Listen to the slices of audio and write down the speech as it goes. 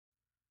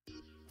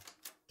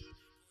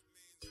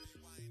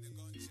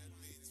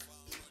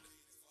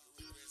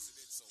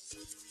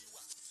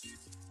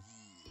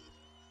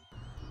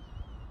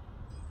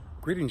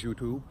Greetings,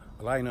 YouTube.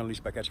 Lion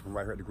Unleashed back at you from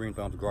right here at the Green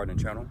Thumbs Gardening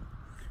channel.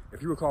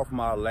 If you recall from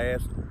our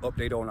last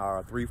update on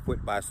our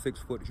 3-foot by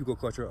 6-foot Hugo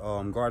Culture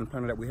garden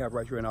planter that we have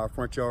right here in our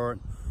front yard,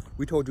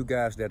 we told you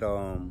guys that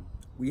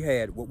we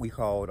had what we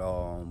called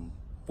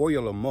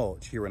foliar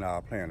mulch here in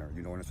our planter.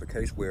 You know, and it's a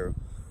case where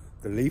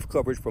the leaf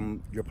coverage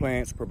from your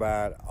plants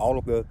provide all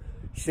of the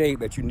shade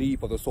that you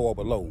need for the soil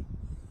below.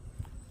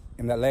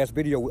 In that last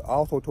video, we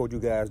also told you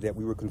guys that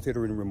we were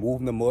considering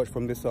removing the mulch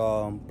from this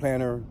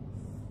planter,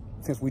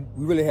 since we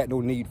really had no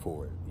need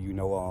for it. You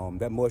know,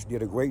 that mulch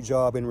did a great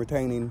job in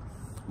retaining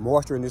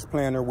moisture in this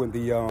planter when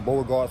the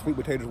Beauregard sweet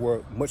potatoes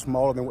were much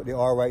smaller than what they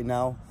are right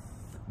now.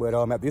 But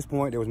at this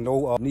point, there was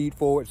no need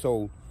for it,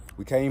 so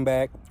we came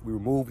back, we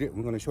removed it.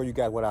 We're going to show you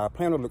guys what our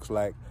planter looks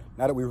like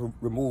now that we've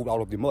removed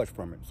all of the mulch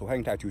from it. So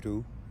hang tight,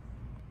 YouTube.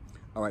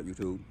 All right,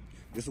 YouTube.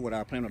 This is what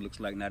our planter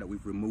looks like now that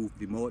we've removed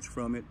the mulch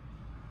from it.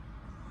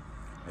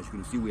 As you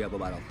can see, we have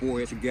about a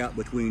 4-inch gap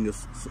between the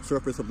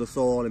surface of the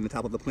soil and the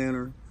top of the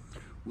planter.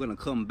 We're gonna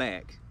come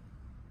back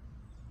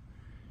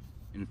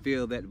and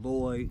fill that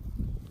void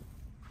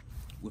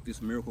with this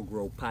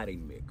Miracle-Gro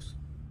potting mix.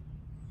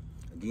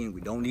 Again,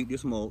 we don't need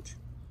this mulch.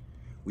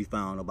 We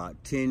found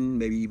about 10,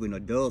 maybe even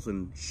a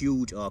dozen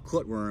huge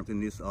cutworms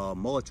in this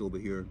mulch over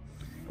here.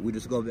 And we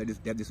discovered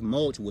that this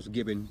mulch was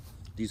giving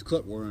these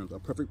cutworms a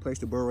perfect place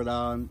to burrow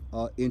down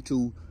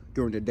into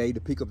during the day,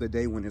 the peak of the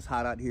day when it's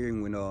hot out here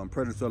and when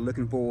predators are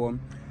looking for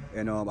them.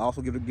 And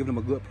also give them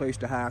a good place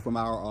to hide from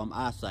our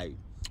eyesight.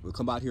 We'll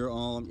come out here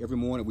every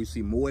morning. We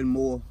see more and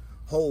more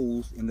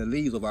holes in the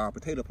leaves of our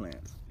potato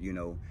plants, you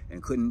know,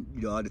 and couldn't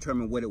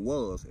determine what it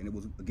was. And it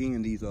was,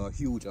 again, these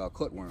huge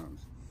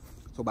cutworms.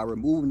 So by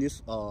removing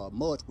this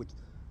mulch, which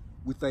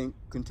we think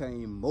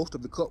contain most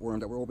of the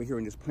cutworms that were over here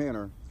in this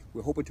planter,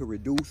 we're hoping to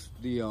reduce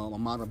the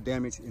amount of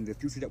damage in the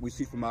future that we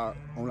see from our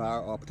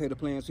potato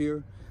plants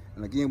here.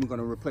 And again, we're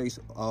going to replace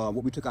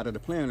what we took out of the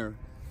planter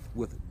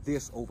with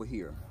this over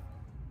here.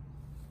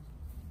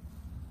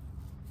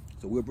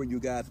 So we'll bring you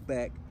guys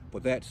back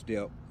for that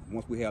step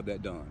once we have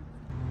that done.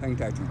 Hang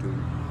tight,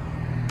 YouTube.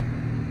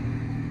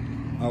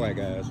 All right,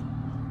 guys.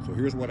 So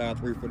here's what our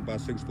 3-foot by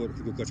 6-foot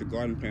Hugo Culture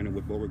garden planter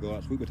with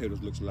Beauregard sweet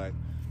potatoes looks like.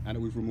 Now that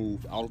we've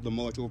removed all of the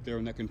mulch over there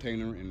in that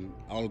container and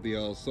all of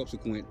the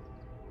subsequent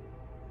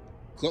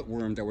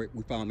cutworms that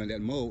we found in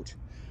that mulch,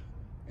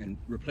 and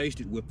replaced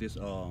it with this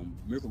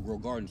Miracle-Gro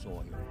garden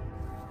soil here.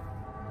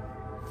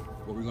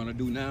 What we're gonna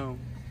do now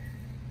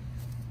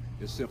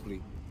is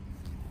simply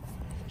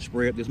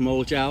spread this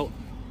mulch out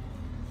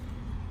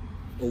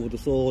over the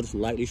soil, just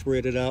lightly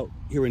spread it out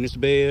here in this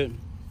bed,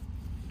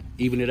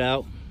 even it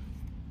out.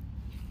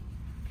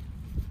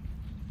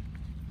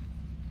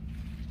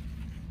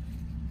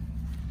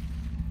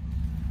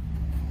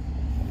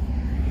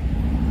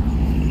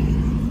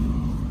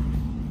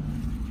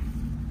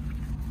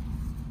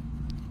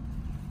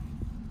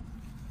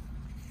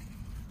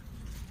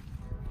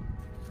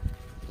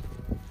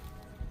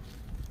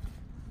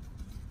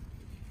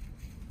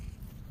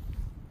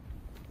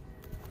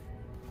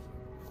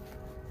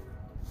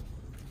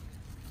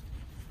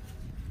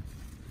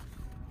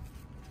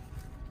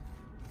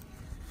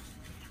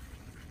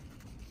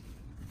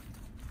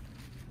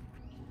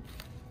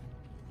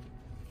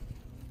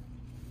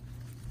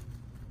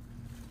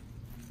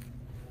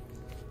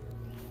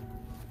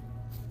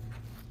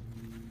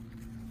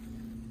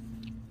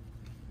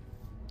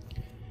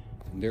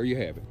 And there you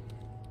have it.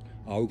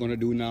 All we're gonna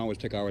do now is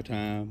take our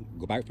time,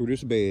 go back through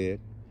this bed,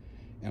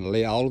 and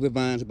lay all of the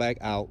vines back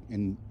out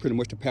in pretty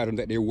much the pattern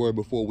that they were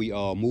before we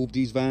moved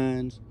these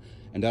vines.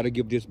 And that'll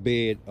give this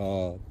bed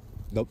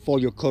the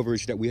foliar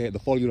coverage that we had, the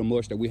foliar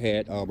mulch that we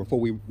had before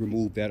we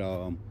removed that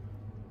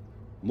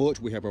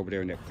mulch we have over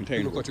there in that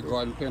container. Hugo Culture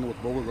garden planter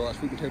with Beauregard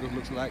sweet potatoes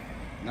looks like.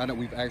 Now that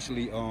we've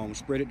actually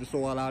spreaded the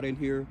soil out in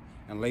here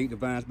and laid the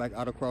vines back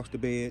out across the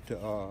bed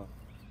to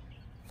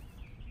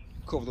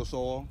cover the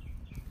soil.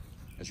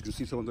 As you can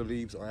see, some of the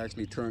leaves are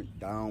actually turned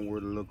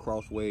downward a little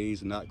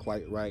crossways, not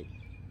quite right.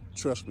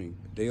 Trust me,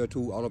 a day or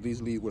two, all of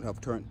these leaves would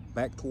have turned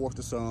back towards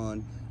the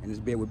sun, and this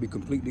bed would be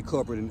completely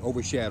covered and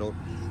overshadowed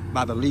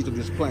by the leaves of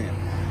this plant.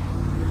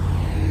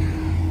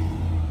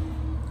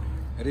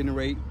 At any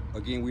rate,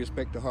 again, we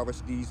expect to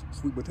harvest these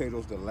sweet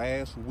potatoes the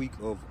last week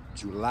of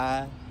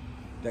July.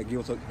 That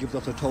gives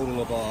us a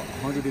total of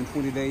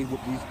 120 days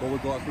with these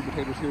Beauregard sweet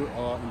potatoes here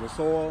in the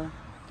soil.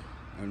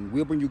 And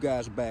we'll bring you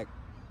guys back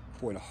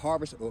for a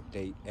harvest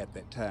update at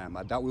that time.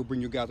 I doubt we'll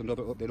bring you guys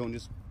another update on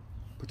this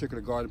particular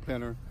garden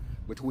planter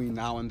between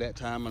now and that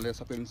time, unless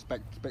something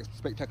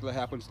spectacular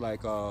happens,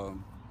 like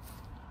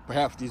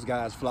perhaps these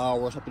guys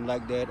flower or something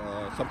like that.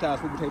 Sometimes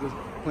sweet potatoes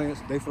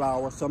plants, they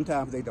flower,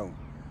 sometimes they don't.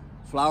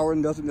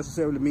 Flowering doesn't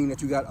necessarily mean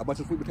that you got a bunch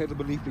of sweet potatoes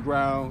beneath the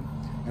ground,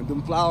 and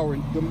them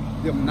flowering,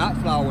 them not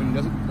flowering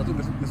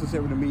doesn't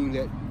necessarily mean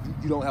that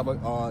you don't have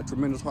a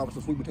tremendous harvest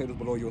of sweet potatoes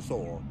below your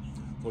soil.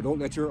 So don't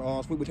let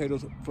your sweet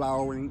potatoes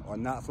flowering or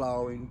not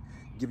flowering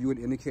give you an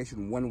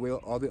indication one way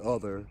or the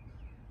other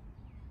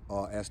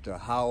as to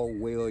how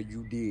well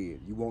you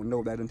did. You won't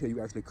know that until you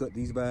actually cut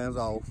these vines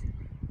off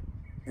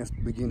and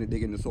begin to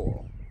dig in the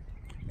soil.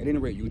 At any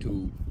rate,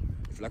 YouTube,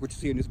 If you like what you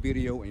see in this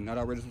video and you're not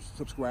already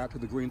subscribed to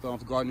the Green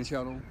Thumbs Gardening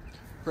channel,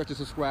 press the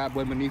subscribe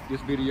button beneath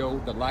this video,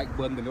 the like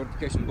button, the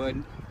notification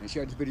button, and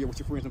share this video with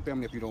your friends and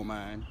family if you don't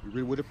mind. We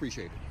really would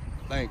appreciate it.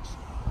 Thanks.